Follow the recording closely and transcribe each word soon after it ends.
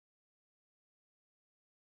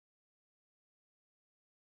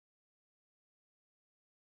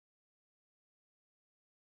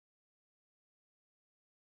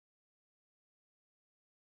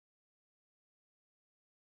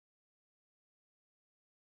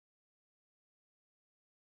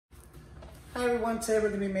Hi everyone, today we're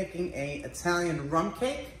going to be making an Italian rum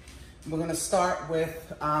cake. We're going to start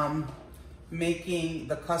with making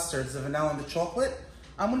the custards, the vanilla and the chocolate.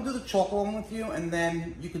 I'm going to do the chocolate one with you, and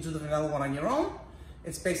then you can do the vanilla one on your own.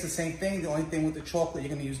 It's basically the same thing. The only thing with the chocolate, you're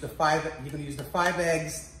going to use the five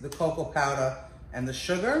eggs, the cocoa powder, and the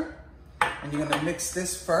sugar. And you're going to mix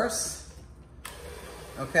this first.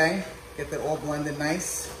 Okay, get that all blended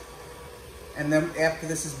nice. And then after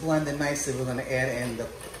this is blended nicely, we're going to add in the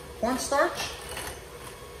cornstarch,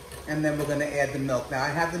 and then we're going to add the milk. Now I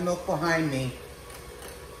have the milk behind me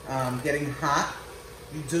getting hot.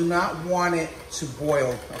 You do not want it to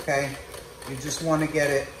boil, okay? You just want to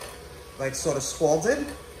get it like sort of scalded,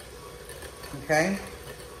 okay?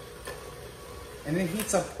 And it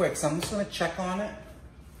heats up quick, so I'm just going to check on it.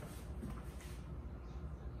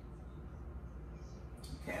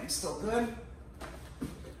 Okay, I'm still good.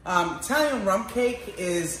 Italian rum cake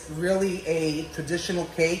is really a traditional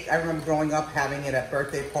cake. I remember growing up having it at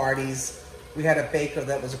birthday parties. We had a baker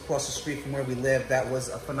that was across the street from where we lived that was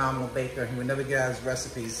a phenomenal baker. He would never get out his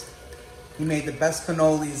recipes. He made the best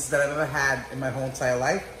cannolis that I've ever had in my whole entire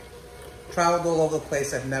life. Traveled all over the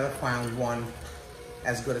place. I've never found one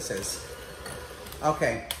as good as his.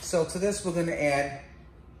 Okay, so to this we're going to add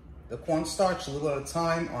the cornstarch a little at a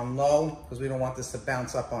time on low because we don't want this to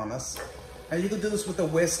bounce up on us. And you can do this with a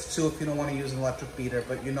whisk too if you don't want to use an electric beater,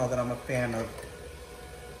 but you know that I'm a fan of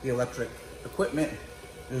the electric equipment.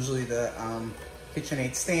 Usually the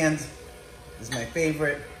KitchenAid stand is my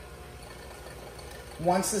favorite.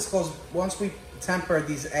 Once we temper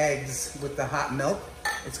these eggs with the hot milk,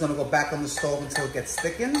 it's going to go back on the stove until it gets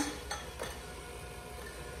thickened.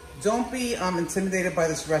 Don't be intimidated by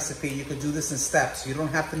this recipe. You could do this in steps. You don't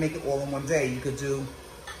have to make it all in one day. You could do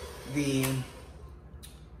the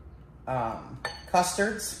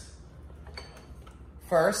custards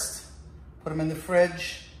first, put them in the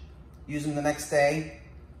fridge, use them the next day,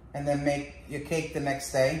 and then make your cake the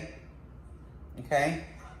next day, okay?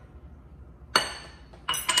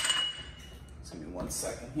 Just give me 1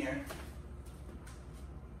 second here.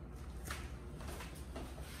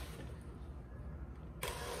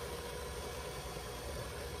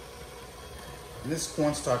 And this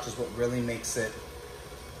cornstarch is what really makes it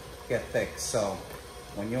get thick, so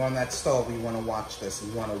when you're on that stove, you want to watch this.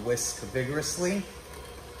 You want to whisk vigorously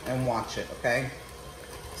and watch it, okay?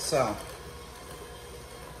 So,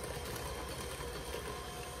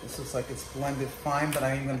 this looks like it's blended fine, but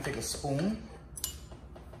I'm going to take a spoon.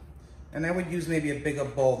 And I would use maybe a bigger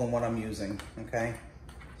bowl than what I'm using, okay?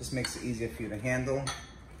 Just makes it easier for you to handle.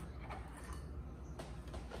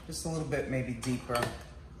 Just a little bit maybe deeper.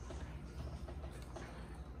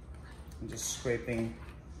 I'm just scraping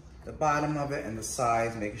the bottom of it and the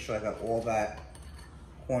sides, making sure I got all that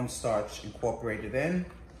cornstarch incorporated in.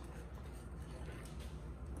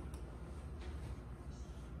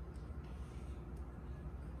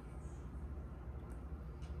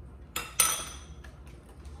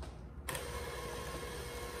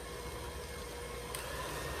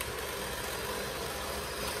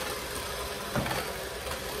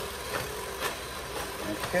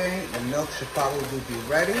 Okay, the milk should probably be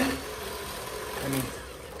ready. Let me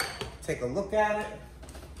take a look at it.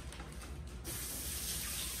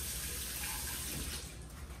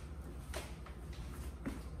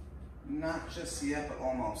 Not just yet, but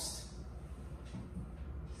almost.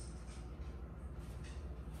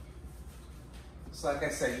 So like I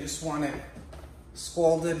said, you just want it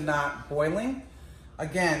scalded, not boiling.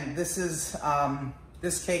 Again, this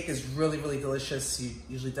cake is really, really delicious. You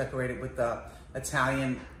usually decorate it with the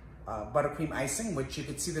Italian buttercream icing, which you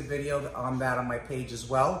can see the video on that on my page as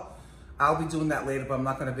well. I'll be doing that later, but I'm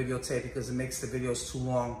not going to videotape because it makes the videos too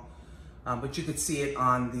long. But you could see it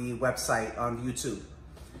on the website, on YouTube.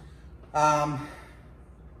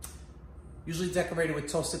 Usually decorated with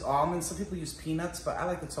toasted almonds. Some people use peanuts, but I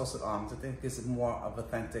like the toasted almonds. I think it gives it more of an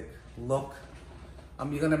authentic look.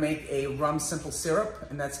 You're going to make a rum simple syrup,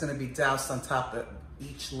 and that's going to be doused on top of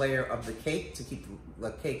each layer of the cake to keep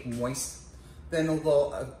the cake moist. Then we'll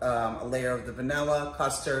go a layer of the vanilla,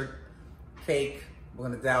 custard, cake. We're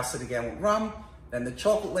gonna douse it again with rum, then the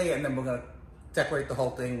chocolate layer, and then we're gonna decorate the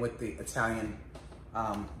whole thing with the Italian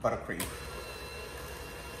buttercream.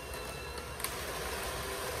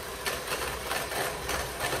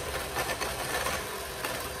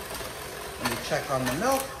 Let me check on the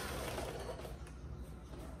milk.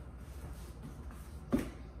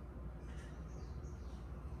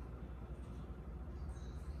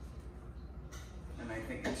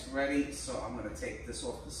 Ready, so I'm going to take this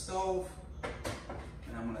off the stove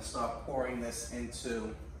and I'm going to start pouring this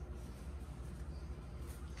into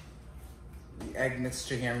the egg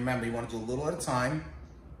mixture here. Remember, you want to do a little at a time.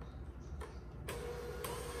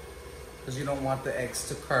 because you don't want the eggs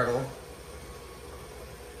to curdle.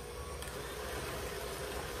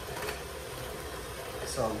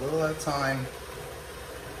 So a little at a time.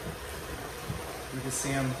 You can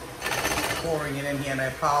see I'm pouring it in here, and I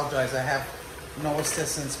apologize, I have no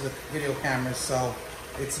assistance with video cameras, so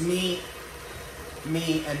it's me,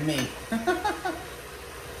 and me.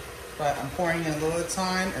 But I'm pouring in a little at a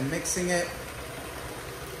time and mixing it.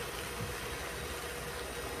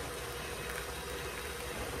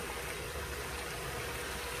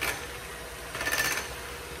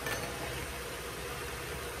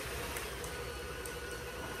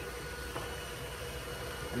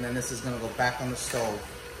 And then this is gonna go back on the stove.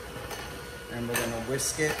 And we're gonna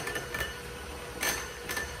whisk it.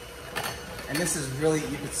 And this is really,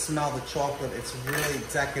 you can smell the chocolate. It's really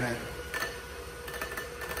decadent.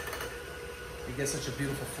 It gets such a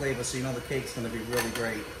beautiful flavor, so you know the cake's gonna be really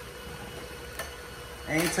great.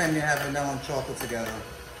 Anytime you have vanilla and chocolate together,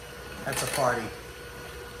 that's a party.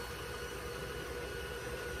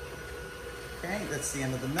 Okay, that's the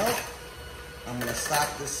end of the milk. I'm gonna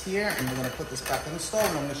stop this here, and we're gonna put this back on the stove,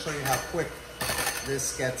 and I'm gonna show you how quick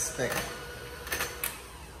this gets thick.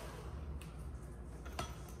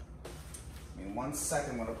 In 1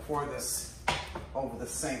 second, I'm gonna pour this over the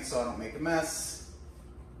sink so I don't make a mess.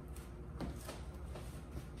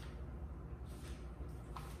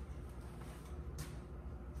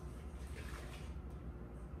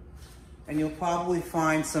 And you'll probably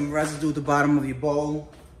find some residue at the bottom of your bowl.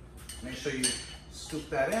 Make sure you scoop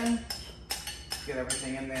that in. Get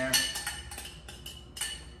everything in there.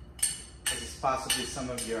 This is possibly some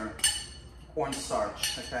of your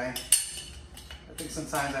cornstarch, okay? I think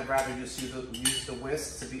sometimes I'd rather just use the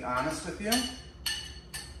whisk, to be honest with you.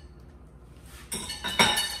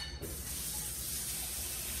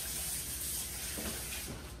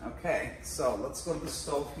 Okay, so let's go to the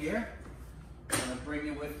stove here. I'm gonna bring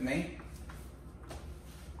you with me.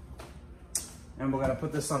 And we're gonna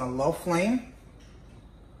put this on a low flame.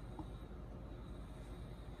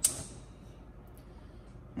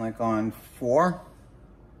 Like on 4.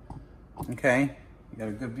 Okay, you got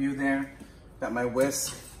a good view there. Got my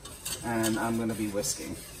whisk, and I'm gonna be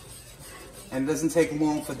whisking. And it doesn't take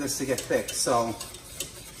long for this to get thick, so.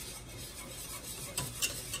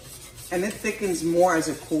 And it thickens more as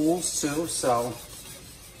it cools too, so.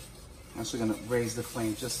 I'm actually gonna raise the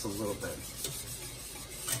flame just a little bit.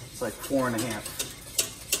 It's like 4.5.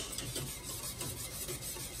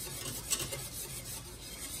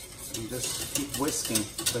 And just keep whisking,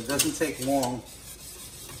 but it doesn't take long.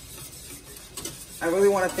 I really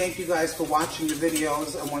want to thank you guys for watching the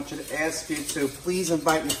videos. I want you to ask you to please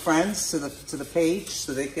invite your friends to the page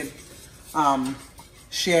so they can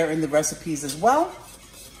share in the recipes as well.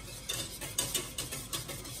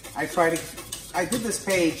 I did this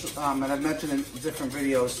page, and I've mentioned in different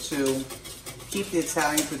videos, to keep the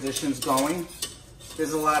Italian traditions going.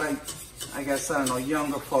 There's a lot of, I guess, I don't know,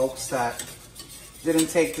 younger folks that didn't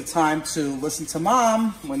take the time to listen to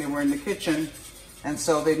mom when they were in the kitchen, and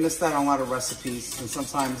so they missed out on a lot of recipes, and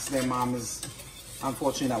sometimes their mom is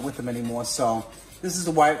unfortunately not with them anymore. So this is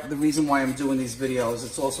the reason why I'm doing these videos.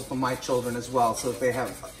 It's also for my children as well, so that they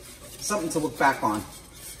have something to look back on.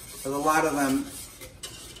 Because a lot of them,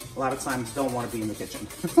 a lot of times, don't want to be in the kitchen.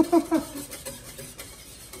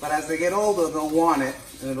 But as they get older, they'll want it,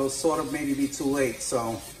 and it'll sort of maybe be too late.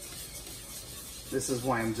 So this is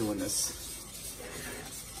why I'm doing this.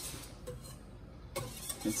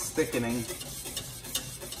 It's thickening.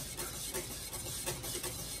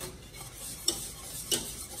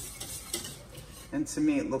 And to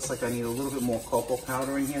me, it looks like I need a little bit more cocoa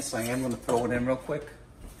powder in here, so I am going to throw it in real quick.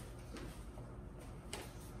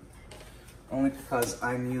 Only because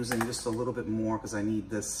I'm using just a little bit more because I need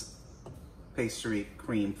this pastry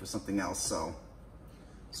cream for something else, so I'm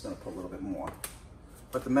just going to put a little bit more.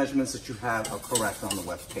 But the measurements that you have are correct on the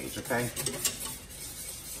web page, okay?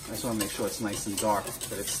 I just want to make sure it's nice and dark,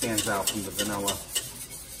 that it stands out from the vanilla.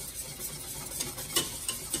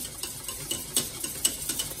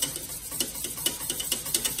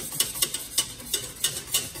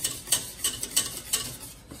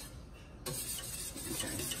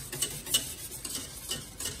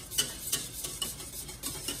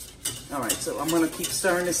 All right, so I'm gonna keep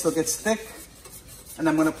stirring this till it gets thick, and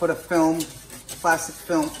I'm gonna put a film, plastic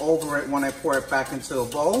film over it when I pour it back into the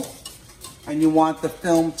bowl. And you want the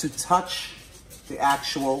film to touch the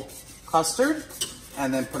actual custard,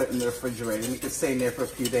 and then put it in the refrigerator. And it can stay in there for a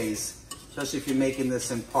few days, especially if you're making this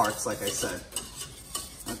in parts, like I said.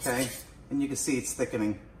 Okay, and you can see it's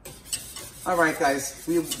thickening. All right, guys,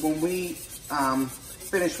 when we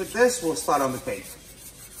finish with this, we'll start on the cake.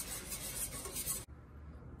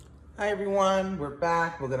 Hi everyone, we're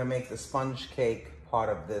back. We're gonna make the sponge cake part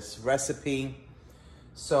of this recipe.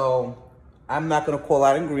 So I'm not gonna call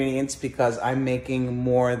out ingredients because I'm making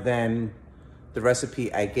more than the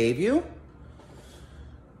recipe I gave you.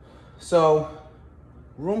 So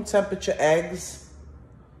room temperature eggs,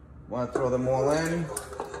 wanna throw them all in.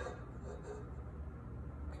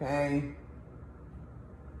 Okay.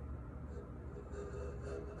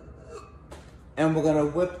 And we're gonna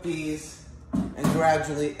whip these and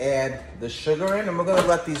gradually add the sugar in, and we're gonna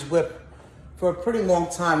let these whip for a pretty long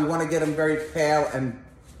time. We wanna get them very pale and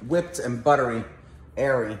whipped and buttery,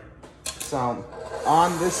 airy. So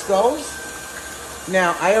on this goes.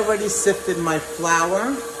 Now I already sifted my flour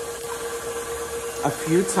a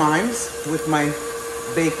few times with my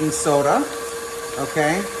baking soda,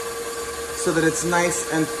 okay? So that it's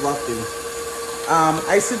nice and fluffy.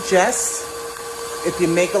 I suggest if you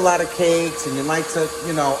make a lot of cakes and you like to,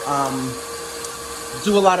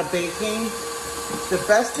 do a lot of baking, the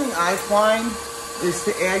best thing I find is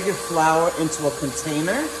to add your flour into a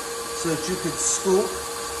container so that you could scoop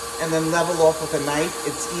and then level off with a knife.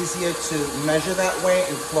 It's easier to measure that way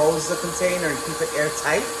and close the container and keep it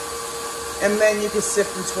airtight. And then you can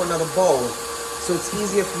sift into another bowl. So it's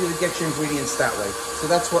easier for you to get your ingredients that way. So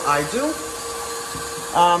that's what I do.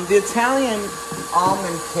 The Italian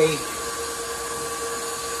almond cake,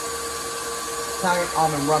 Italian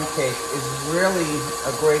almond rum cake is really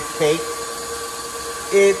a great cake.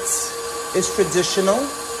 It is traditional.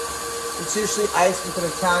 It's usually iced with an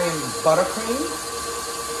Italian buttercream.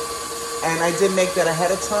 And I did make that ahead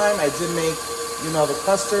of time. I did make, the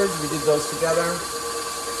custards. We did those together.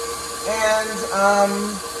 And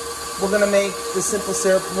we're gonna make the simple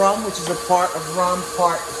syrup rum, which is a part of rum,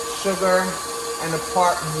 part sugar, and a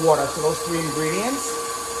part water. So those three ingredients.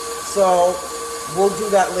 So we'll do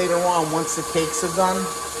that later on once the cakes are done.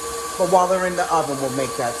 But while they're in the oven, we'll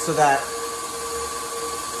make that so that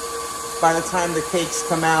by the time the cakes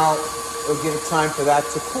come out, it'll give it time for that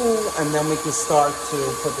to cool, and then we can start to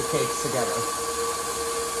put the cakes together.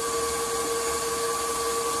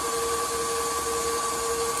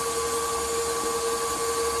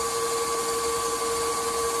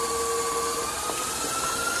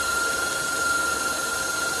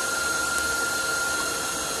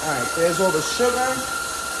 All right, there's all the sugar.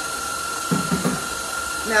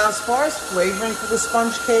 Now, as far as flavoring for the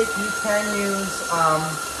sponge cake, you can use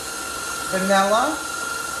vanilla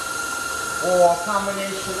or a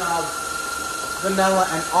combination of vanilla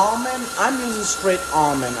and almond. I'm using straight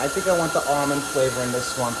almond. I think I want the almond flavor in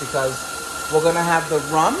this one because we're gonna have the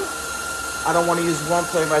rum. I don't want to use rum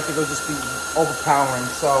flavor. I think it'll just be overpowering.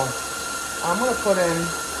 So I'm gonna put in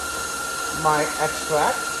my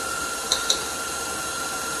extract.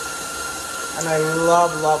 And I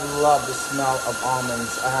love, love, love the smell of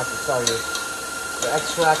almonds, I have to tell you. The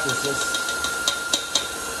extract is just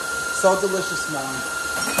so delicious smelling.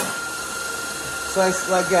 So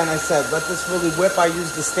again, I said, let this really whip. I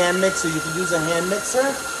use the stand mixer. You can use a hand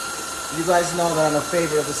mixer. You guys know that I'm a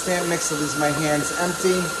favorite of the stand mixer. Leaves my hands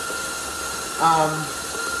empty.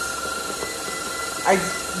 I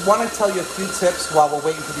want to tell you a few tips while we're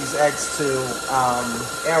waiting for these eggs to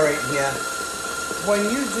aerate here. When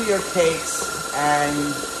you do your cakes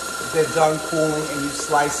and they're done cooling and you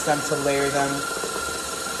slice them to layer them,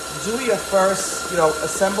 do your first,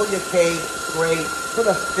 assemble your cake, great. Put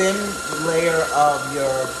a thin layer of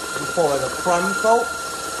we call it a crumb coat,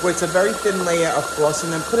 where it's a very thin layer of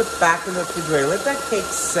frosting, then put it back in the refrigerator. Let that cake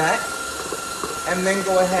set, and then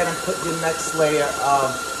go ahead and put your next layer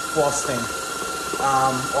of frosting,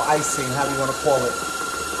 or icing, however you want to call it.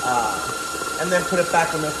 And then put it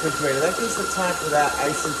back in the refrigerator. That gives the time for that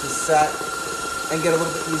icing to set and get a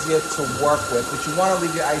little bit easier to work with. But you want to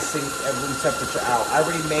leave your icing at room temperature out. I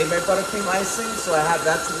already made my buttercream icing, so I have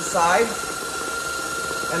that to the side.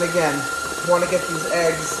 And again, you want to get these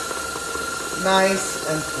eggs nice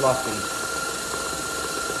and fluffy.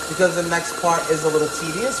 Because the next part is a little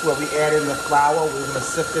tedious, where we add in the flour. We're going to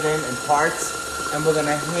sift it in parts, and we're going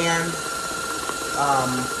to hand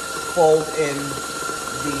fold in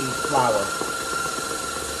the flour.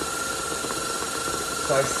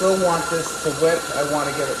 So I still want this to whip. I want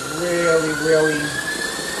to get it really, really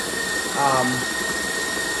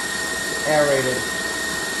aerated.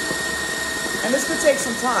 And this could take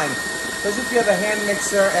some time, because if you have a hand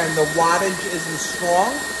mixer and the wattage isn't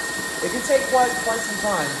strong, it can take quite some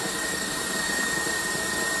time.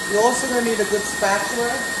 You're also going to need a good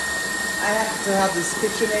spatula. I happen to have this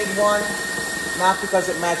KitchenAid one, not because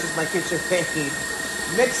it matches my KitchenAid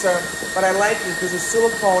mixer, but I like it because it's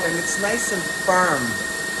silicone and it's nice and firm.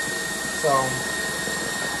 So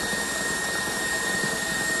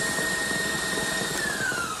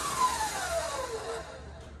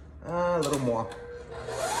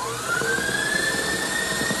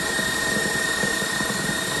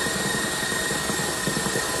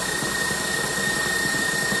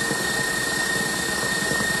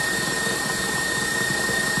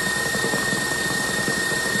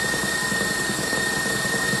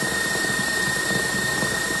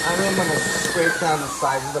gonna scrape down the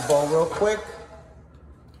sides of the bowl real quick.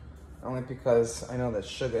 Only because I know that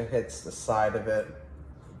sugar hits the side of it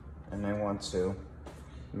and I want to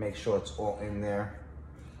make sure it's all in there.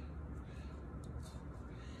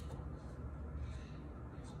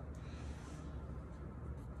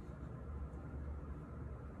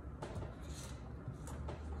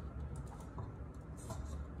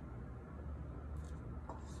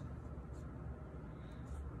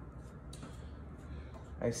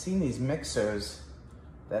 I've seen these mixers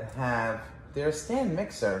that have, they're a stand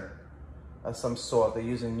mixer of some sort they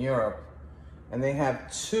use in Europe, and they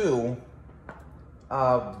have two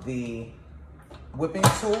of the whipping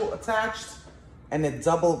tool attached, and it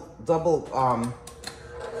double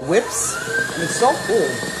whips, and it's so cool.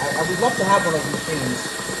 I would love to have one of those machines,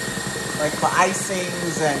 like for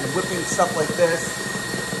icings and whipping stuff like this.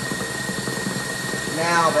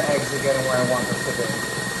 Now the eggs are getting where I want them to be.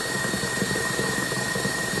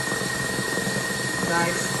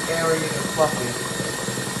 Nice, airy, and fluffy.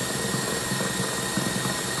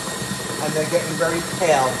 And they're getting very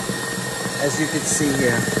pale, as you can see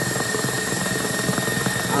here.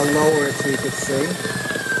 I'll lower it so you can see.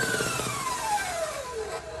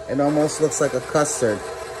 It almost looks like a custard.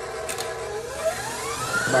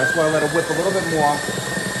 But I just want to let it whip a little bit more.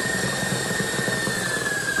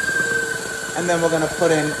 And then we're gonna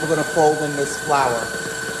fold in this flour.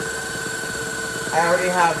 I already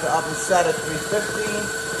have the oven set at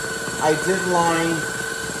 350. I did line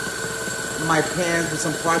my pans with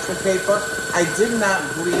some parchment paper. I did not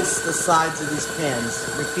grease the sides of these pans.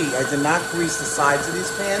 Repeat, I did not grease the sides of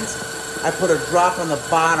these pans. I put a drop on the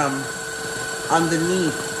bottom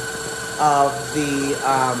underneath of the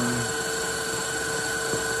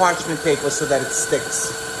parchment paper so that it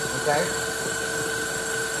sticks, okay?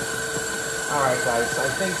 All right, guys, so I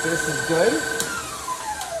think this is good.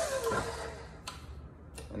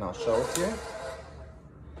 And I'll show it to you.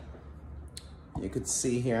 You could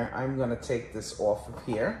see here, I'm gonna take this off of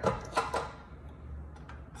here.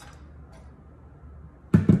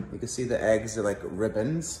 You can see the eggs are like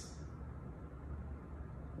ribbons.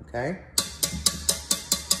 Okay?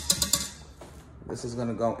 This is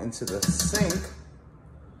gonna go into the sink.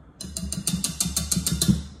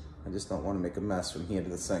 I just don't wanna make a mess from here to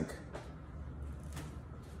the sink.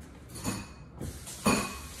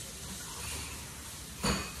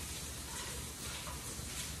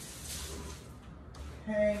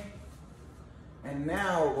 Okay, and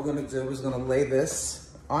now what we're gonna do is gonna lay this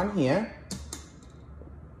on here.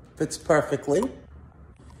 Fits perfectly.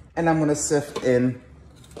 And I'm gonna sift in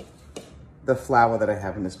the flour that I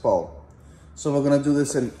have in this bowl. So we're gonna do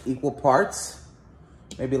this in equal parts,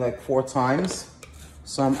 maybe like 4 times.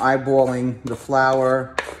 So I'm eyeballing the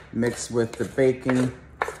flour mixed with the baking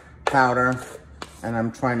powder, and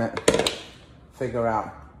I'm trying to figure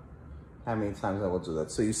out how many times I will do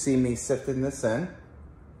that. So you see me sifting this in.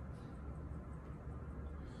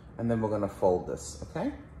 And then we're gonna fold this,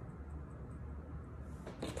 okay?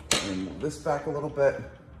 And move this back a little bit.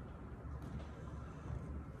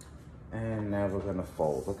 And now we're gonna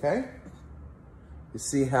fold, okay? You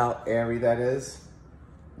see how airy that is?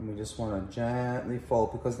 And we just wanna gently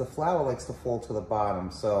fold because the flour likes to fold to the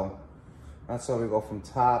bottom. So that's why we go from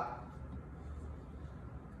top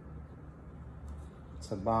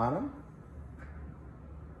to bottom.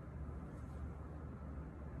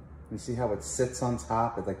 You see how it sits on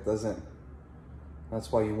top? It like doesn't, that's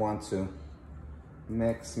why you want to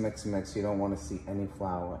mix, mix, mix. You don't want to see any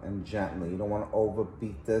flour, and gently. You don't want to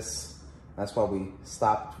overbeat this. That's why we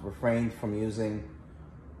refrained from using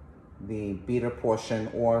the beater portion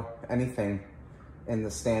or anything in the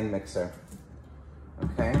stand mixer,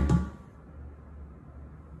 okay?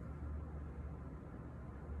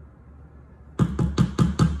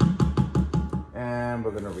 And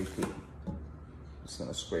we're gonna repeat. Just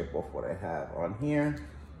gonna scrape off what I have on here.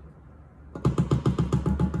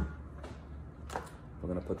 We're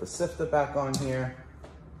gonna put the sifter back on here,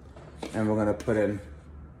 and we're gonna put in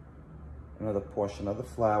another portion of the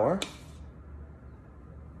flour.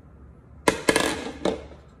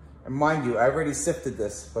 And mind you, I already sifted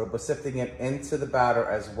this, but we're sifting it into the batter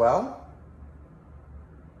as well.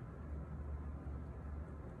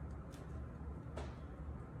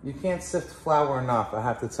 You can't sift flour enough, I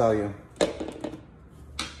have to tell you.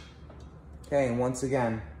 Okay, and once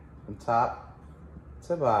again, from top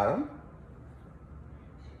to bottom.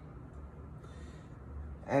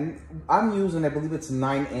 And I'm using, I believe it's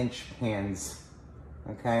 9-inch pans,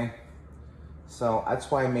 okay? So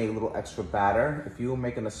that's why I made a little extra batter. If you were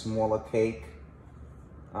making a smaller cake,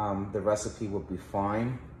 the recipe would be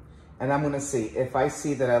fine. And I'm gonna see, if I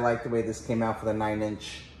see that I like the way this came out for the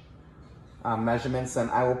 9-inch measurements, and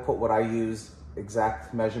I will put what I use,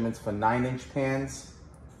 exact measurements for 9-inch pans.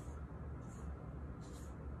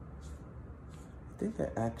 I think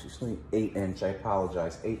they're actually 8-inch, I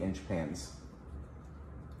apologize, 8-inch pans.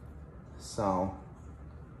 So,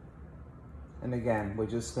 and again, we're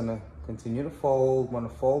just gonna continue to fold. We're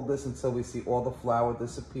gonna fold this until we see all the flour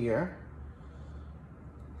disappear.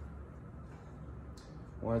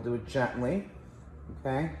 We wanna do it gently,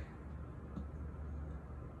 okay?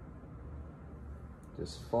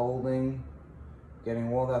 Just folding,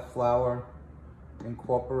 getting all that flour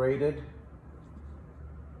incorporated.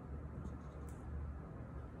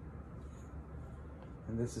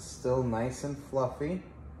 And this is still nice and fluffy.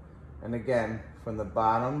 And again, from the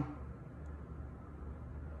bottom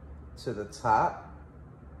to the top.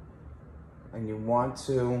 And you want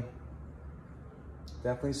to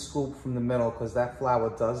definitely scoop from the middle, because that flour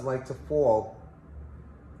does like to fall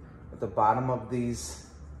at the bottom of these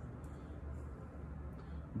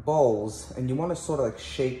bowls. And you want to sort of like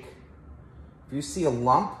shake. If you see a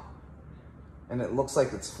lump and it looks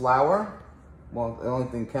like it's flour, well, the only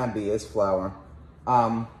thing can be is flour.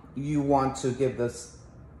 You want to give this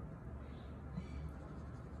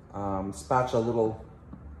spatula a little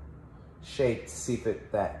shake to see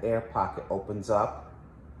if that air pocket opens up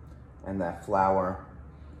and that flour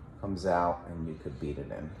comes out, and you could beat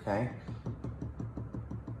it in, okay?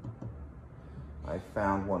 I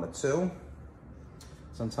found 1 or 2.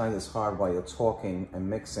 Sometimes it's hard while you're talking and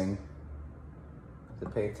mixing to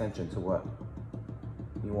pay attention to what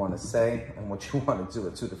you want to say and what you want to do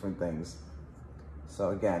are 2 different things.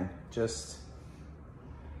 So again, just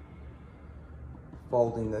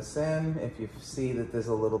folding this in. If you see that there's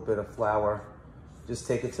a little bit of flour, just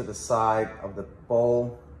take it to the side of the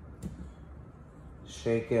bowl,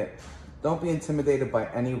 shake it. Don't be intimidated by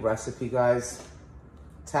any recipe, guys.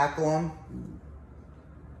 Tackle them.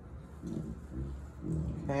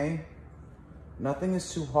 Okay? Nothing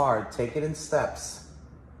is too hard. Take it in steps.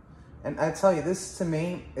 And I tell you, this to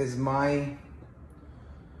me is my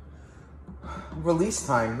release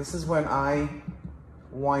time. This is when I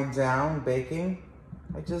wind down baking.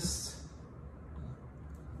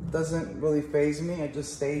 Doesn't really faze me. I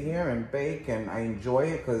just stay here and bake, and I enjoy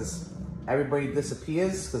it because everybody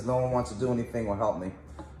disappears because no one wants to do anything or help me.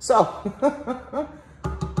 So,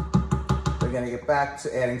 we're gonna get back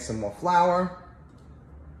to adding some more flour.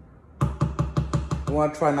 You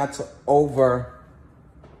wanna try not to over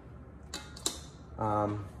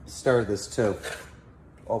stir this too.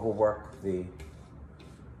 Overwork the,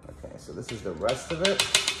 okay, so this is the rest of it.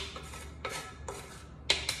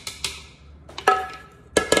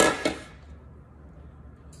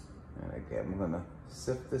 And again, I'm gonna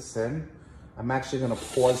sift this in. I'm actually gonna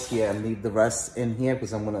pause here and leave the rest in here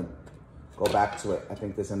because I'm gonna go back to it. I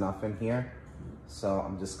think there's enough in here. So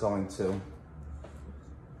I'm just going to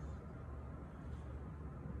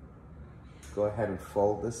go ahead and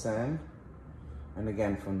fold this in. And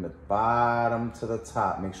again, from the bottom to the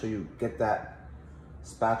top, make sure you get that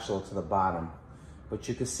spatula to the bottom. But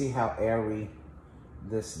you can see how airy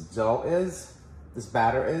this dough is. This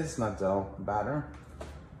batter is, not dough, batter.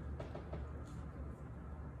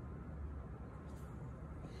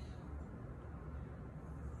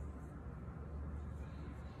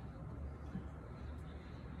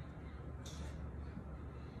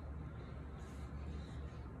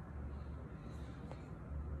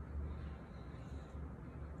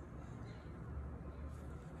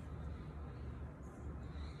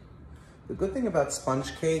 The good thing about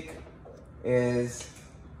sponge cake is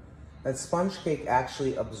that sponge cake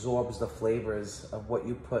actually absorbs the flavors of what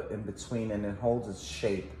you put in between, and it holds its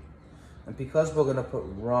shape. And because we're gonna put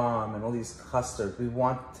rum and all these custards, we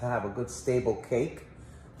want to have a good stable cake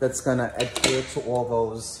that's gonna adhere to all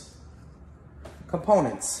those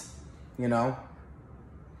components, you know?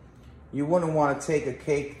 You wouldn't wanna take a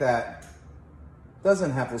cake that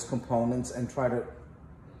doesn't have those components and try to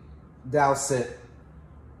douse it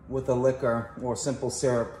with a liquor or simple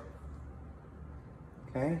syrup,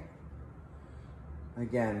 okay?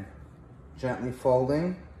 Again, gently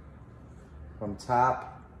folding from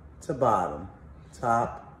top to bottom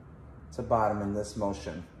in this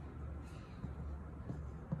motion.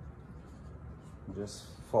 Just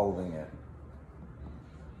folding it.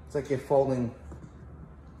 It's like you're folding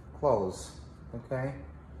clothes, okay?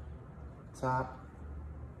 Top,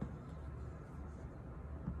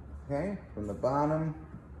 okay? From the bottom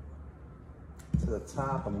to the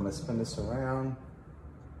top. I'm gonna spin this around.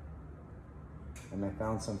 And I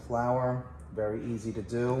found some flour, very easy to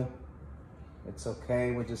do. It's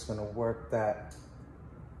okay, we're just gonna work that.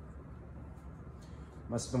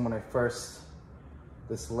 Must have been when I first,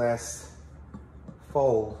 this last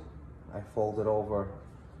fold I fold it over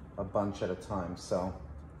a bunch at a time, so.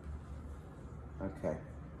 Okay,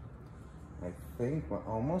 I think we're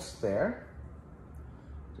almost there.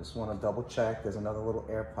 Just want to double check. There's another little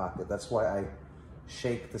air pocket. That's why I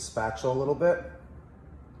shake the spatula a little bit.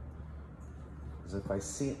 Because if I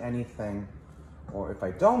see anything, or if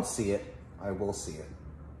I don't see it, I will see it.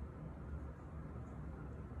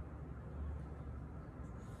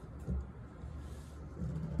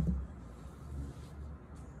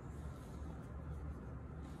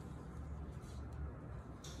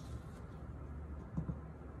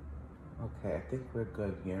 Okay, I think we're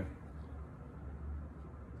good here.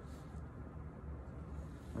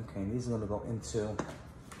 Okay, these are gonna go into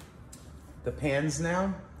the pans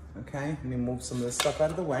now. Okay, let me move some of this stuff out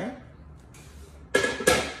of the way.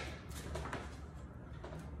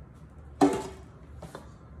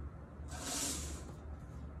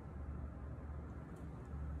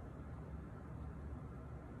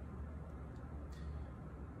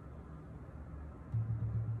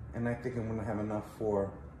 And I think I'm gonna have enough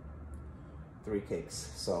for 3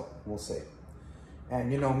 cakes, so we'll see.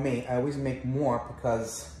 And you know me, I always make more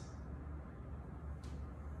because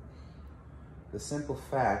the simple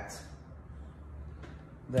fact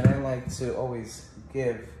that I like to always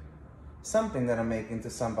give something that I'm making to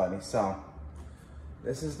somebody. So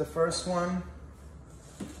this is the first one.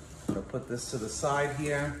 I'm gonna put this to the side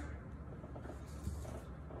here.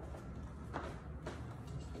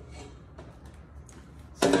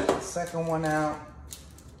 Take the second one out.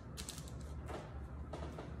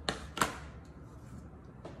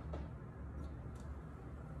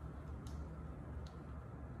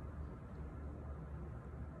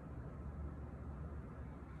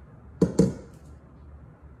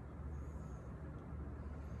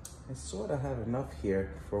 I sort of have enough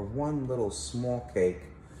here for one little small cake,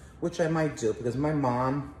 which I might do because my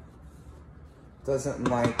mom doesn't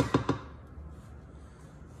like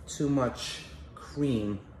too much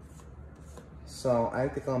cream. So I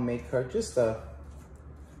think I'll make her just a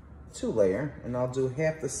 2-layer, and I'll do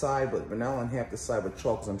half the side with vanilla and half the side with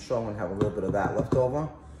chocolate, because I'm sure I'm gonna have a little bit of that left over.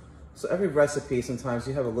 So every recipe, sometimes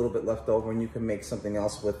you have a little bit left over and you can make something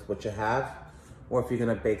else with what you have, or if you're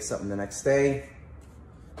gonna bake something the next day.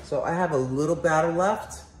 So I have a little batter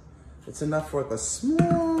left. It's enough for like a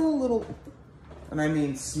small little, and I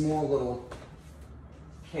mean small little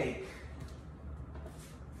cake.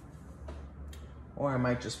 Or I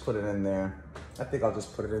might just put it in there. I think I'll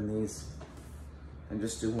just put it in these and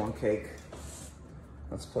just do 1 cake.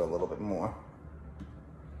 Let's put a little bit more.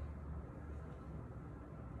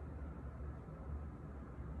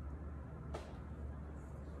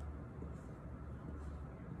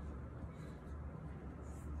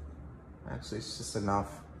 Actually, it's just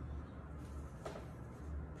enough.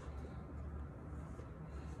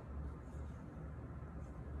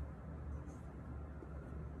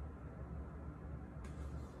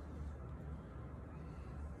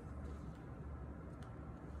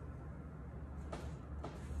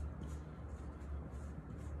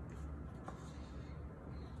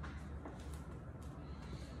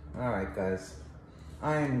 All right, guys.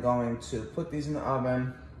 I am going to put these in the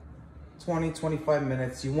oven. 20-25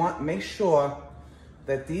 minutes. You want, make sure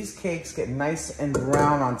that these cakes get nice and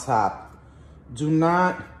brown on top. Do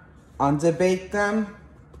not underbake them,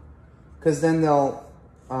 because then they'll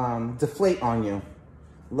deflate on you.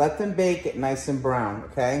 Let them bake it nice and brown,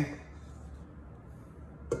 okay?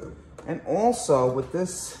 And also with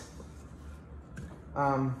this,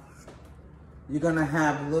 you're gonna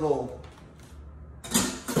have little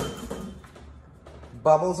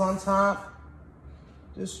bubbles on top.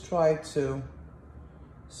 Just try to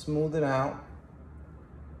smooth it out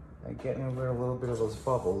by getting rid of a little bit of those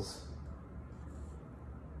bubbles.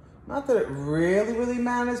 Not that it really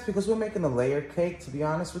matters, because we're making a layered cake, to be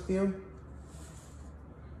honest with you.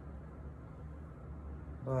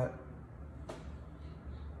 But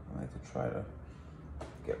I like to try to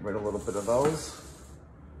get rid of a little bit of those.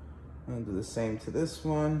 I'm gonna do the same to this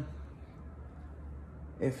one.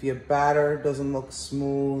 If your batter doesn't look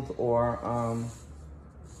smooth or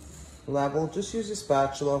level, just use your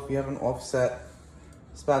spatula. If you have an offset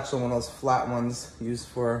spatula, one of those flat ones used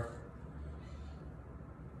for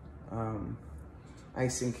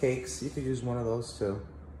icing cakes, you could use one of those too.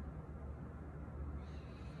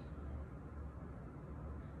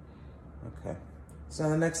 Okay, so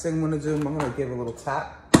the next thing I'm gonna do, I'm gonna give a little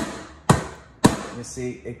tap. You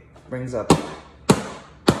see, it brings up,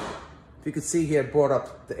 if you can see here, it brought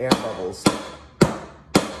up the air bubbles.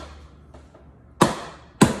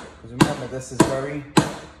 Remember, this is very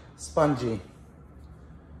spongy.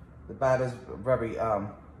 The batter is very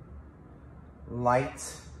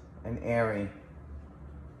light and airy.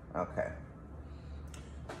 Okay.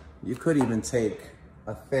 You could even take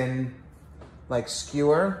a thin, like,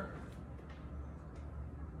 skewer,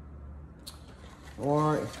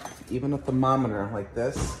 or even a thermometer like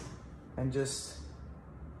this, and just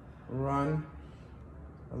run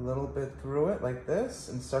a little bit through it like this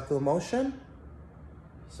in circular motion.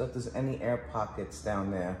 So if there's any air pockets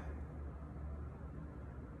down there,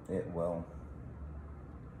 it will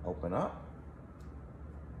open up.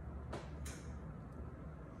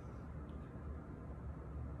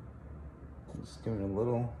 Just give it a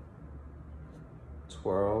little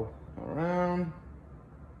twirl around.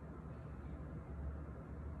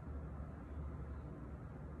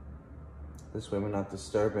 This way we're not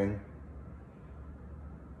disturbing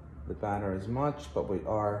the batter as much, but we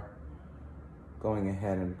are going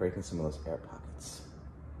ahead and breaking some of those air pockets.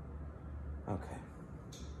 Okay.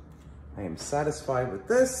 I am satisfied with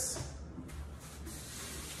this.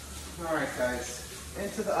 All right, guys,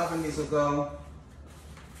 into the oven these will go.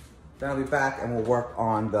 Then I'll be back and we'll work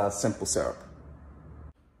on the simple syrup.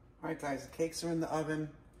 All right, guys, the cakes are in the oven.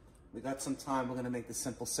 We got some time, we're gonna make the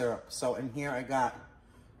simple syrup. So in here I got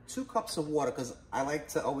 2 cups of water, because I like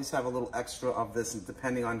to always have a little extra of this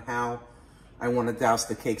depending on how I wanna douse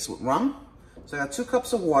the cakes with rum. So I got 2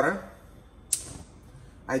 cups of water.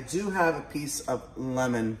 I do have a piece of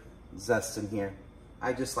lemon zest in here.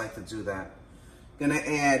 I just like to do that. Gonna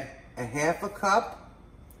add a 1/2 cup.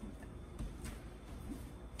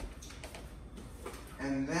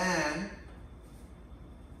 And then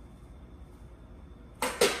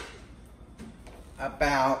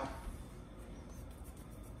about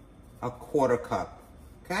a 1/4 cup,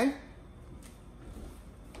 okay?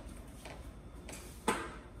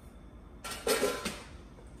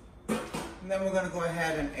 And then we're gonna go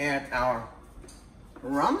ahead and add our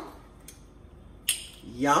rum.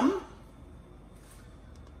 Yum.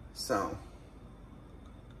 So,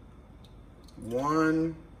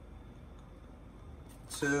 1,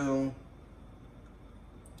 2,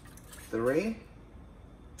 3,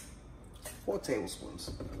 4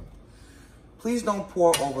 tablespoons. Please don't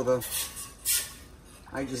pour over the,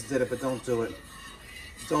 I just did it, but don't do it.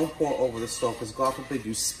 Don't pour over the stove, because God forbid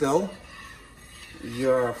you spill,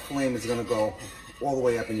 your flame is gonna go all the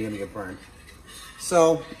way up and you're gonna get burned.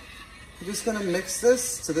 So, I'm just gonna mix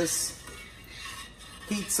this till this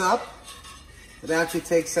heats up. It actually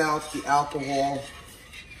takes out the alcohol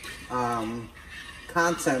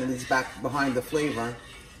content and leaves back behind the flavor,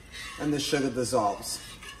 and the sugar dissolves.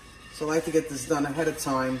 So I like to get this done ahead of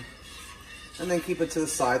time and then keep it to the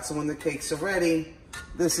side, so when the cakes are ready,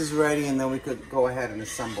 this is ready, and then we could go ahead and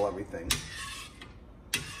assemble everything.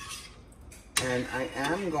 And I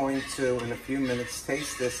am going to, in a few minutes,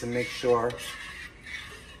 taste this and make sure.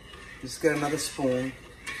 Just get another spoon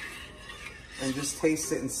and just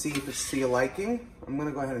taste it and see if it's to your liking. I'm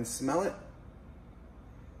gonna go ahead and smell it.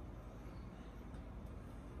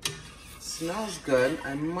 Smells good.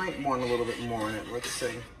 I might want a little bit more in it. Let's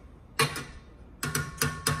see.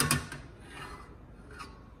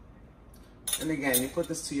 And again, you put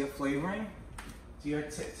this to your flavoring, to your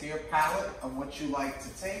palate of what you like to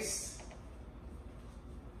taste.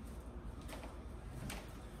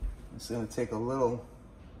 I'm just gonna take a little.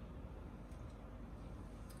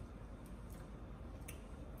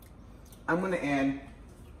 I'm gonna add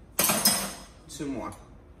 2 more.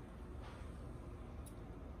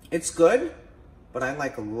 It's good, but I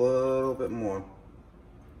like a little bit more.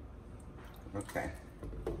 Okay.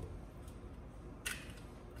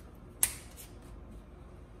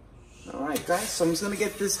 All right, guys, so I'm just gonna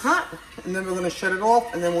get this hot, and then we're gonna shut it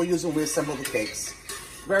off, and then we'll use it when we assemble the cakes.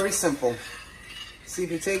 Very simple. See,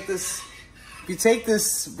 if you take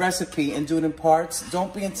this recipe and do it in parts,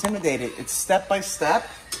 don't be intimidated. It's step by step.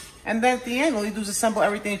 And then at the end, all you do is assemble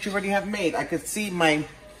everything that you already have made. I could see my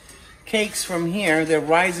cakes from here. They're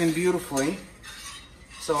rising beautifully.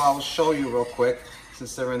 So I'll show you real quick,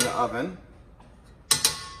 since they're in the oven.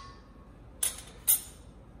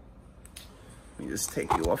 Let me just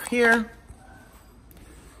take you off here.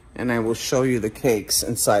 And I will show you the cakes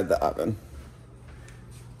inside the oven.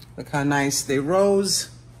 Look how nice they rose.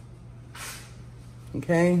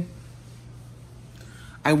 Okay.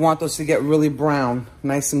 I want those to get really brown,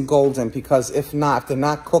 nice and golden, because if not, if they're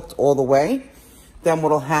not cooked all the way, then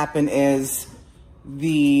what'll happen is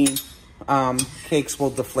the cakes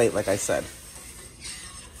will deflate, like I said.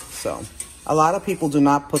 So, a lot of people do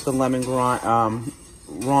not put the lemon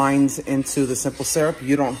rinds into the simple syrup.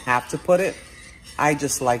 You don't have to put it. I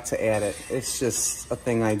just like to add it. It's just a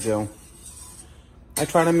thing I do. I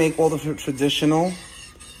try to make all the traditional,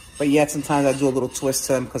 but yet sometimes I do a little twist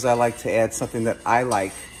to them because I like to add something that I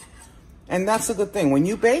like. And that's a good thing. When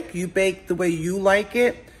you bake the way you like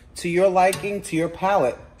it. to your liking, to your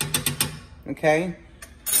palate, okay?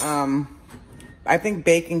 I think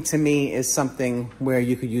baking to me is something where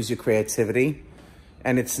you could use your creativity,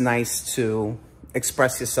 and it's nice to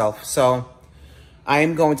express yourself. So I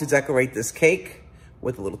am going to decorate this cake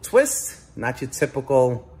with a little twist, not your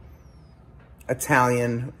typical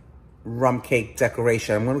Italian rum cake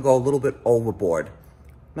decoration. I'm gonna go a little bit overboard.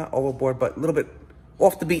 Not overboard, but a little bit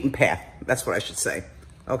off the beaten path. That's what I should say,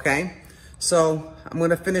 okay? So I'm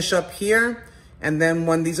gonna finish up here, and then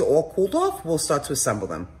when these are all cooled off, we'll start to assemble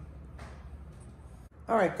them.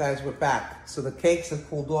 All right, guys, we're back. So the cakes have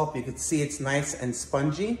cooled off. You can see it's nice and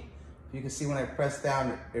spongy. You can see when I press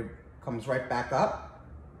down, it comes right back up.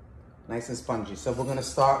 Nice and spongy. So we're gonna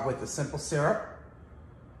start with the simple syrup.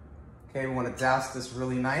 Okay, we wanna douse this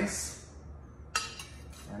really nice.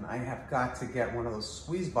 And I have got to get one of those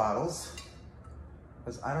squeeze bottles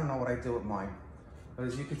because I don't know what I do with mine. But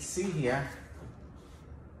as you can see here,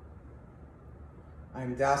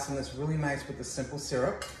 I'm dousing this really nice with the simple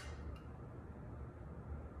syrup,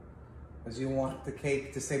 as you want the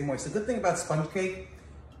cake to stay moist. The good thing about sponge cake,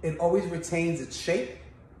 it always retains its shape,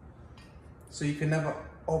 so you can never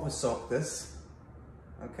over soak this,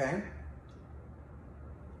 okay?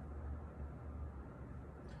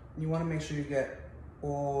 You wanna make sure you get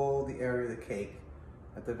all the area of the cake.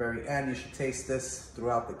 At the very end, you should taste this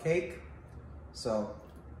throughout the cake. So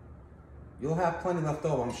you'll have plenty left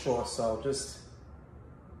over, I'm sure, so just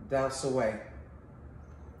douse away.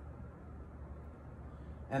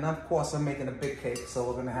 And of course, I'm making a big cake, so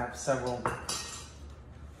we're gonna have several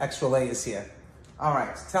extra layers here. All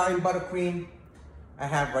right, Italian buttercream I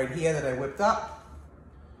have right here that I whipped up.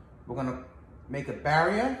 We're gonna make a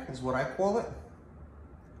barrier, is what I call it,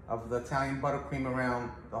 of the Italian buttercream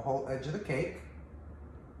around the whole edge of the cake.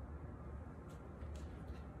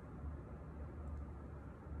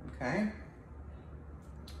 Okay.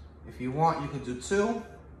 If you want, you could do 2.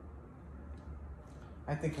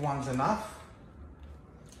 I think 1's enough.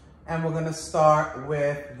 And we're gonna start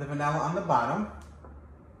with the vanilla on the bottom.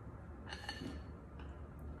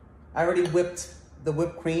 I already whipped the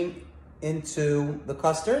whipped cream into the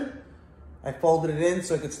custard. I folded it in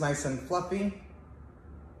so it gets nice and fluffy.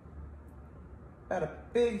 About a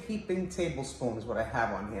big heaping tablespoon is what I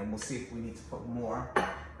have on here, and we'll see if we need to put more.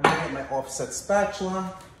 I'm gonna get my offset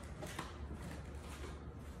spatula.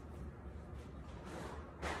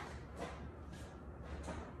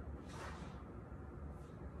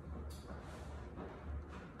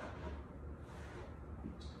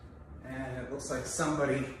 And it looks like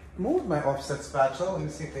somebody moved my offset spatula. Let me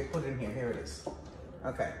see if they put it in here. Here it is.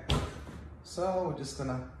 Okay. So we're just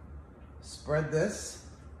gonna spread this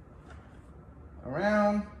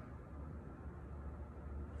around,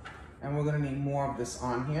 and we're gonna need more of this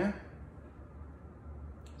on here.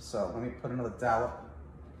 So let me put another dollop.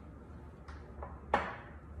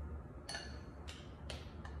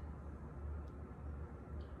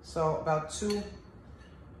 So about 2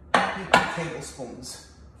 tablespoons.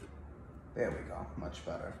 There we go, much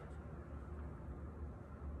better.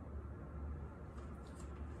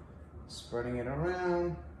 Spreading it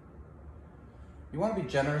around. You want to be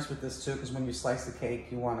generous with this too, because when you slice the cake,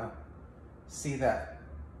 you want to see that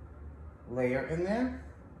layer in there.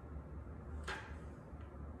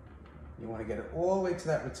 You want to get it all the way to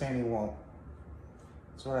that retaining wall.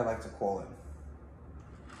 That's what I like to call it.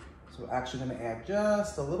 So we're actually going to add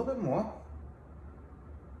just a little bit more,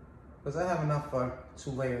 because I have enough for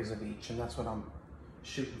 2 layers of each, and that's what I'm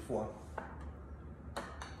shooting for.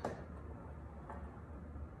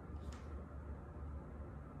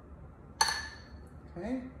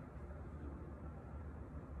 Okay.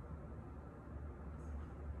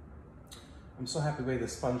 I'm so happy the way the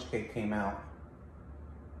sponge cake came out.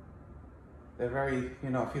 They're very, you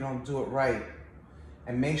know, if you don't do it right,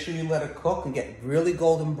 and make sure you let it cook and get really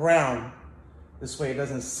golden brown. This way it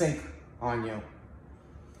doesn't sink on you.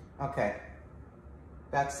 Okay,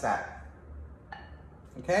 that's that.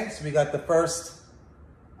 Okay, so we got the first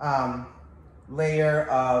layer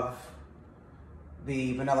of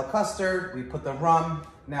the vanilla custard. We put the rum.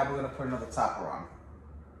 Now we're gonna put another topper on.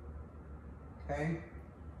 Okay.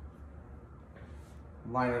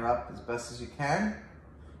 Line it up as best as you can.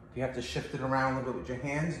 If you have to shift it around a little bit with your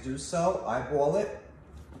hands, do so. Eyeball it.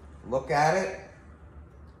 Look at it.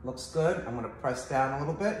 Looks good. I'm gonna press down a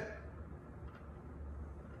little bit.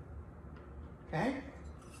 Okay.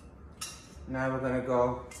 Now we're gonna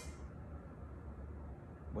go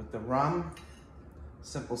with the rum.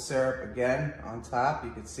 Simple syrup again on top. You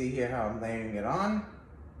can see here how I'm layering it on.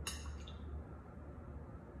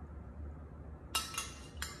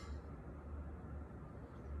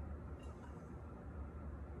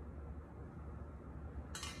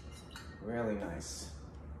 Really nice.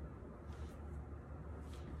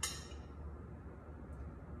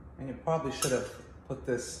 And you probably should have put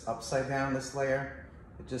this upside down, this layer,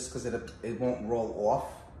 just because it won't roll off,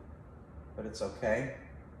 but it's okay.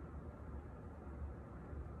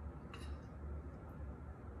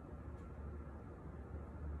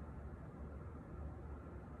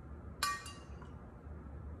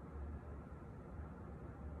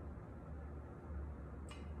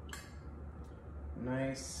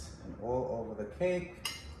 Nice and all over the cake.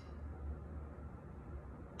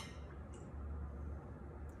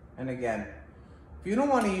 And again, if you don't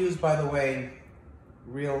want to use, by the way,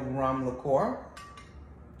 real rum liqueur,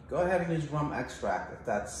 go ahead and use rum extract if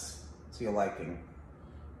that's to your liking.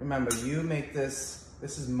 Remember, you make this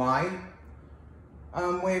is my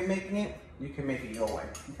way of making it. You can make it your way,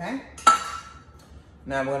 okay?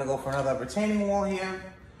 Now we're gonna go for another retaining wall here.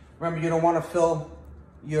 Remember, you don't want to fill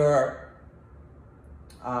your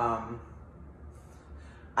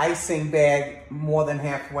icing bag more than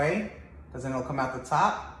halfway, because then it'll come out the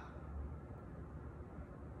top.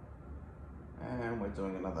 And we're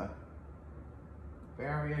doing another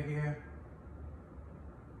barrier here.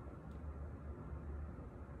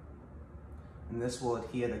 And this will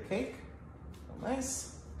adhere the cake. So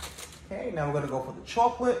nice. Okay, now we're gonna go for the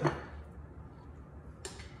chocolate.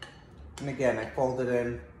 And again, I folded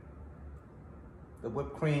in the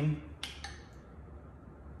whipped cream.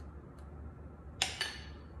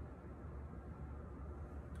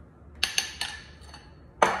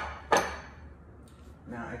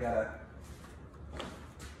 Now I gotta,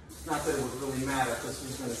 not that it would really matter because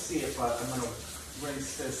who's gonna see it, but I'm gonna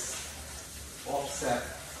rinse this offset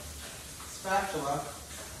spatula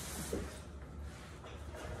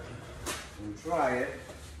and dry it.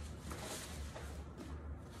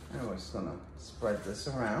 And we're just gonna spread this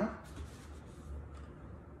around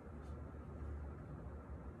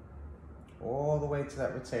all the way to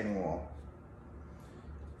that retaining wall.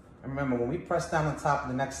 And remember, when we press down on top of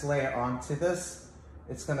the next layer onto this,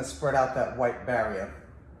 it's gonna spread out that white barrier.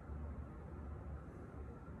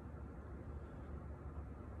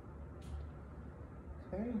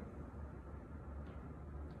 Okay.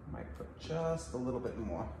 Might put just a little bit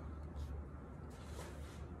more.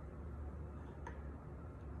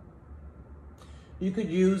 You could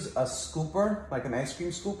use a scooper, like an ice cream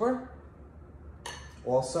scooper,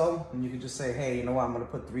 also, and you could just say, hey, you know what, I'm gonna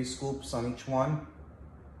put 3 scoops on each one,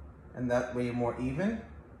 and that way you're more even.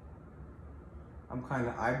 I'm kind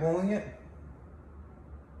of eyeballing it.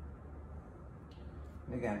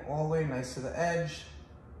 And again, all the way nice to the edge,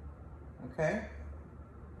 okay?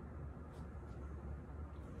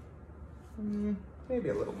 Maybe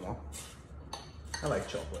a little more. I like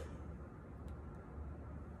chocolate.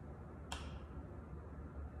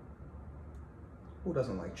 Who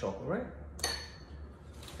doesn't like chocolate, right?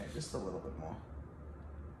 Okay, just a little bit more.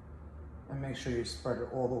 And make sure you spread it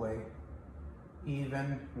all the way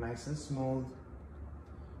even, nice and smooth.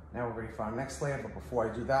 Now we're ready for our next layer, but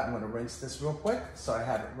before I do that, I'm gonna rinse this real quick so I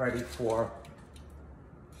have it ready for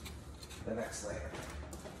the next layer.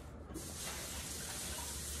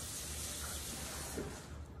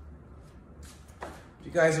 If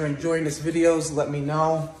you guys are enjoying this videos, let me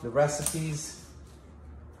know the recipes.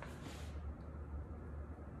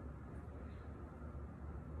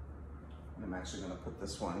 And I'm actually gonna put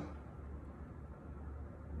this one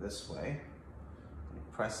this way.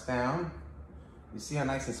 Press down. You see how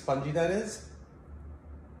nice and spongy that is?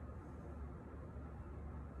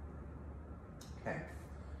 Okay,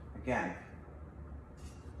 again.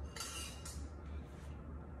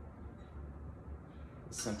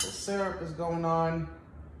 The simple syrup is going on.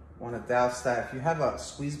 Want to douse that. If you have a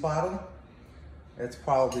squeeze bottle, it's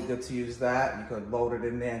probably good to use that. You could load it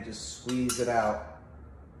in there and just squeeze it out.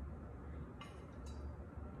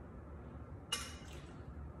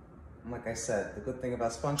 And like I said, the good thing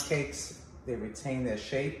about sponge cakes, they retain their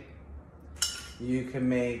shape. You can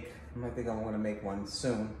make, I think I'm gonna make one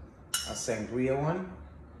soon, a sangria one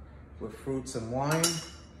with fruits and wine.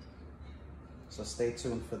 So stay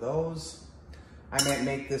tuned for those. I might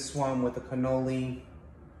make this one with a cannoli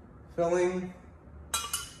filling.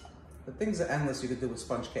 The things are endless you could do with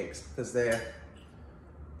sponge cakes because they're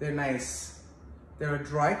nice. They're a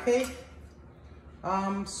dry cake,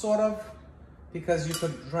 sort of, because you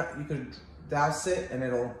could douse it and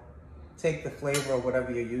it'll take the flavor of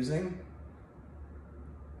whatever you're using.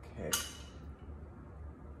 Okay.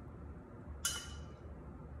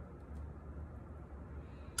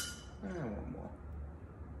 And one more.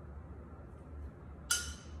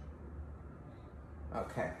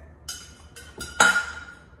 Okay.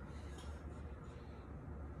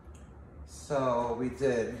 So we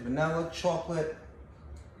did vanilla, chocolate,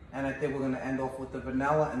 And I think we're gonna end off with the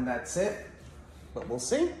vanilla and that's it. But we'll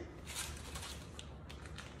see.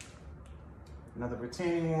 Another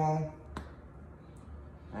retaining wall.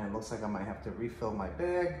 And it looks like I might have to refill my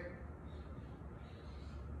bag.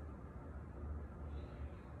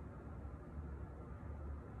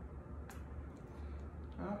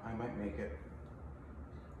 Oh, I might make it.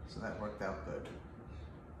 So that worked out good.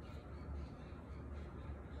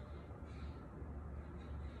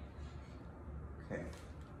 Okay.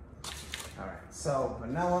 All right, so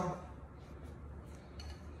vanilla.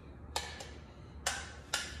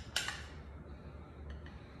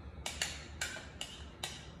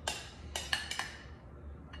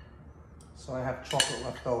 So I have chocolate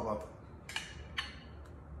left over.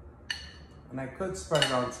 And I could spread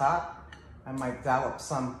it on top. I might dollop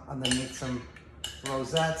some underneath some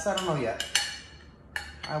rosettes. I don't know yet.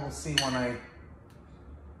 I will see when I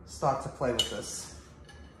start to play with this.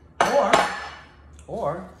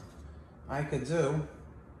 Or I could do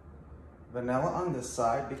vanilla on this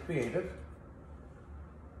side, be creative,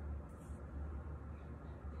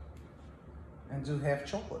 and do half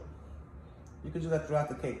chocolate. You can do that throughout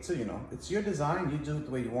the cake too, you know. It's your design, you do it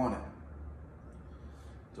the way you want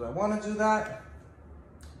it. Do I want to do that?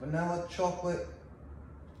 Vanilla, chocolate,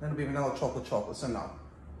 then it'll be vanilla, chocolate, chocolate. So no,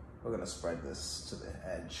 we're gonna spread this to the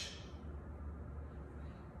edge.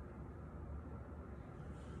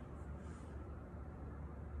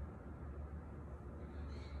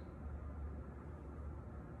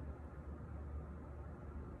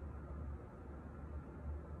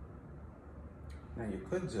 Now you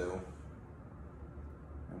could do,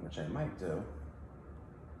 and which I might do,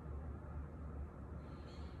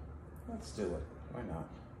 let's do it, why not?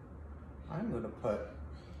 I'm gonna put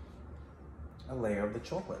a layer of the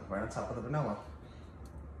chocolate right on top of the vanilla.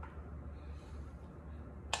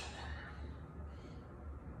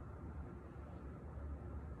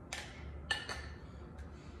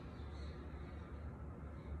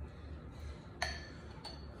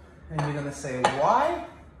 And you're gonna say, why?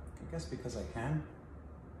 I guess because I can.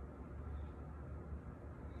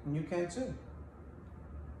 And you can too.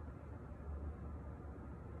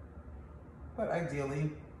 But ideally,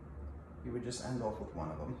 you would just end off with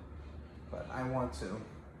one of them. But I want to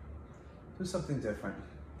do something different,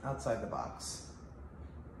 outside the box.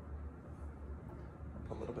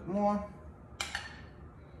 I'll put a little bit more.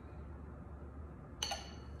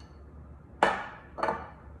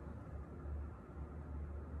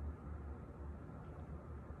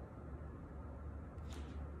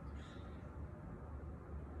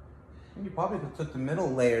 And you probably could put the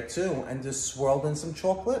middle layer too and just swirled in some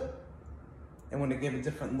chocolate. And when it give a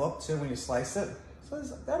different look too when you slice it. So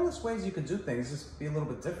there's endless ways you could do things, just be a little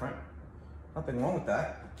bit different. Nothing wrong with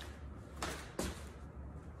that.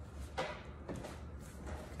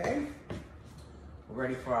 Okay, we're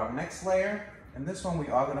ready for our next layer. And this one we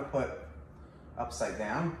are gonna put upside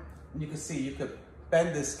down. And you can see you could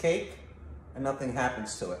bend this cake and nothing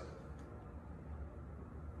happens to it.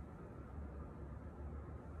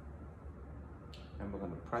 And we're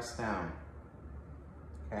gonna press down,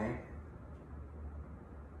 okay?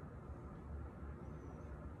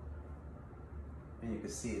 And you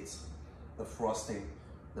can see it's the frosting,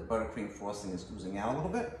 the buttercream frosting is oozing out a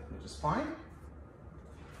little bit, which is fine.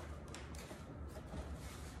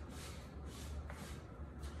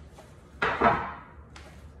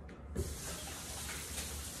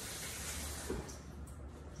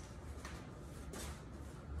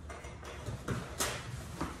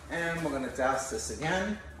 And we're gonna douse this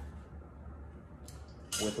again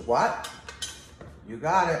with what? You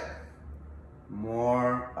got it.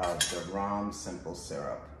 More of the Rum simple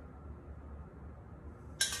syrup.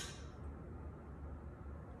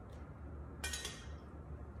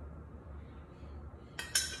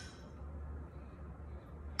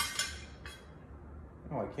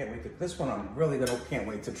 Oh, I can't wait to, this one I'm really can't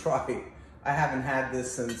wait to try. I haven't had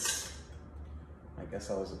this since, I guess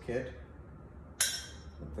I was a kid.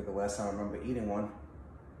 I think the last time I remember eating one.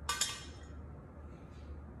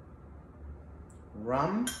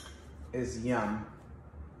 Rum is yum.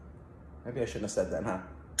 Maybe I shouldn't have said that, huh?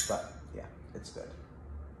 But yeah, it's good.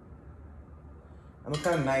 And look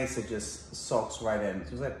how nice it just soaks right in. As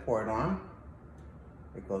soon as I pour it on,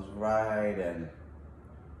 it goes right in,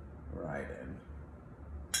 right in.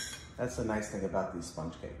 That's the nice thing about these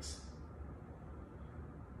sponge cakes.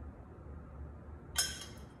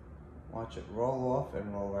 Watch it roll off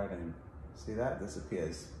and roll right in. See that?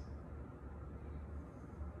 Disappears.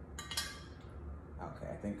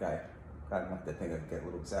 Okay, I think I got enough to think I get a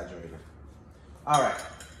little exaggerated. All right.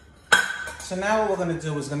 So now what we're gonna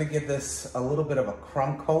do is gonna give this a little bit of a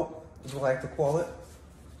crumb coat, as we like to call it.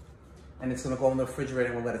 and it's gonna go in the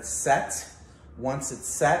refrigerator and we'll let it set. Once it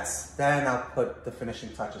sets, then I'll put the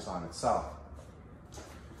finishing touches on it. So,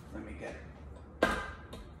 let me get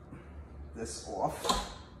this off.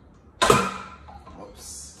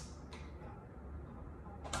 Whoops.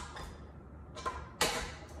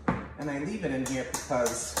 And I leave it in here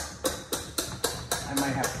because I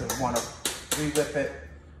might have to want to re-whip it,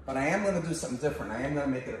 but I am going to do something different. I am going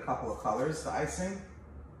to make it a couple of colors, the icing.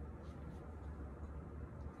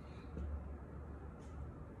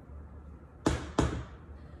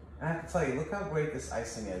 And I have to tell you, look how great this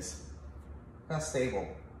icing is. Look how stable.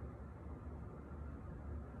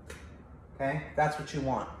 Okay, that's what you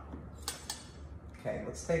want. Okay,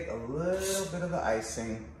 let's take a little bit of the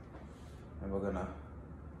icing and we're gonna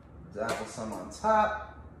dabble some on top.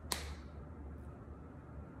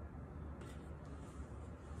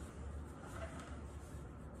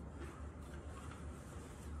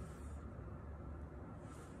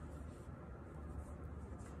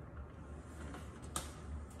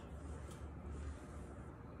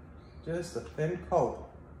 Just a thin coat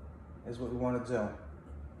is what we want to do.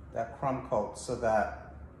 That crumb coat, so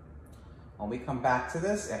that when we come back to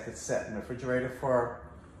this, after it's set in the refrigerator for,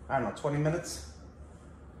 I don't know, 20 minutes.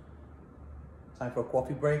 Time for a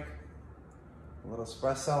coffee break, a little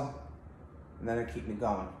espresso, and then it'll keep me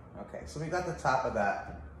going. Okay, so we got the top of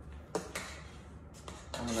that.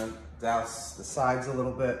 I'm gonna douse the sides a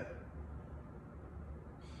little bit.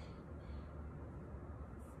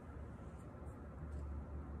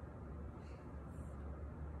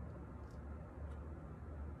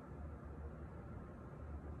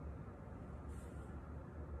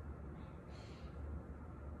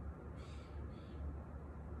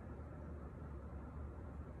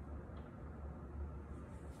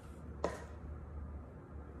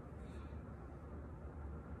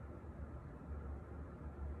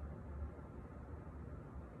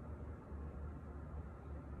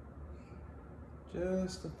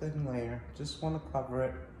 Just a thin layer, just want to cover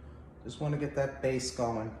it, just want to get that base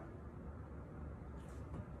going.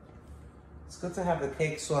 It's good to have the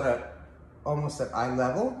cake sort of almost at eye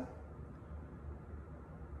level.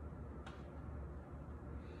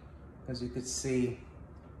 As you could see,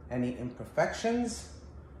 any imperfections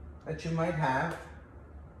that you might have,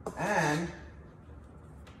 and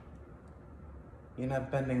you're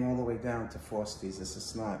not bending all the way down to Frosties. This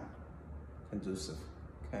is not conducive,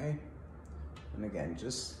 okay? And again,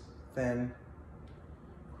 just thin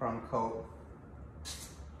crumb coat.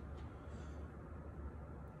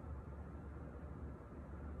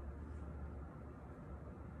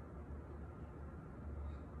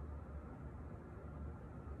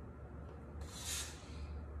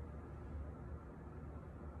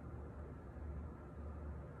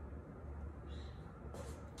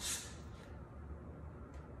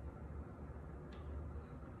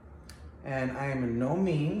 And I am in no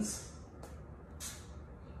means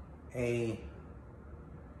a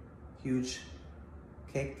huge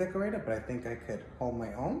cake decorator, but I think I could hold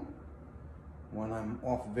my own when I'm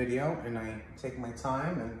off video and I take my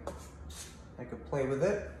time and I could play with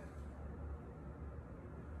it.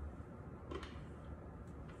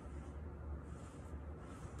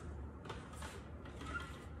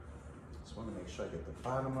 Just want to make sure I get the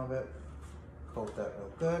bottom of it, coat that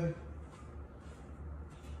real good.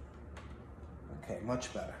 Okay,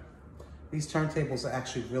 much better. These turntables are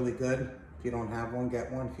actually really good. If you don't have one, get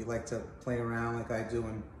one. If you like to play around like I do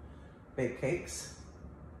and bake cakes.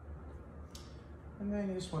 And then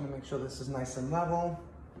you just want to make sure this is nice and level.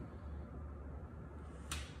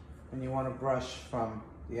 And you want to brush from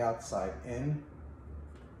the outside in.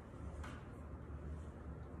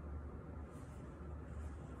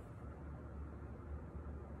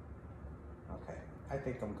 Okay, I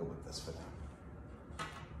think I'm good with this for now.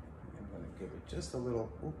 I'm going to give it just a little,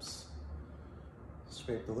 oops.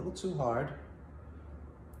 Scraped a little too hard.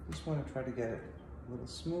 Just want to try to get it a little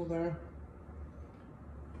smoother.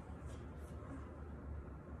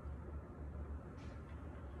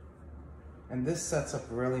 And this sets up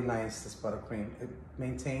really nice, this buttercream. It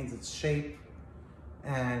maintains its shape,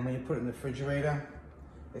 and when you put it in the refrigerator,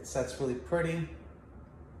 it sets really pretty.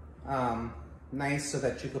 Nice so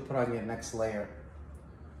that you could put on your next layer.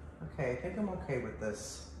 Okay, I think I'm okay with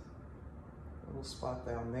this. Little spot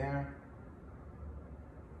down there.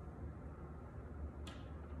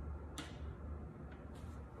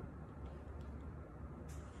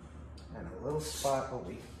 And a little spot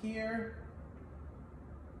over here.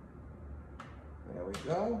 There we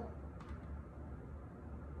go.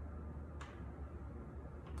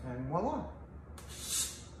 And voila.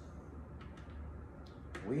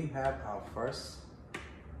 We have our first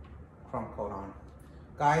crumb coat on.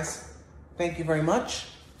 Guys, thank you very much.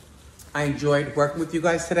 I enjoyed working with you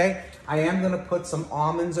guys today. I am gonna put some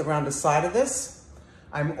almonds around the side of this.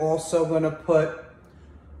 I'm also gonna put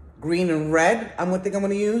green and red, I'm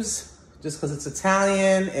gonna use, just because it's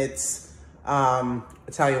Italian, it's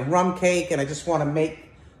Italian rum cake, and I just wanna make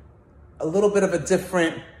a little bit of a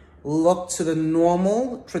different look to the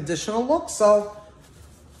normal, traditional look. So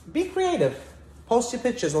be creative, post your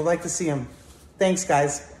pictures, I'd like to see them. Thanks,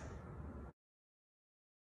 guys.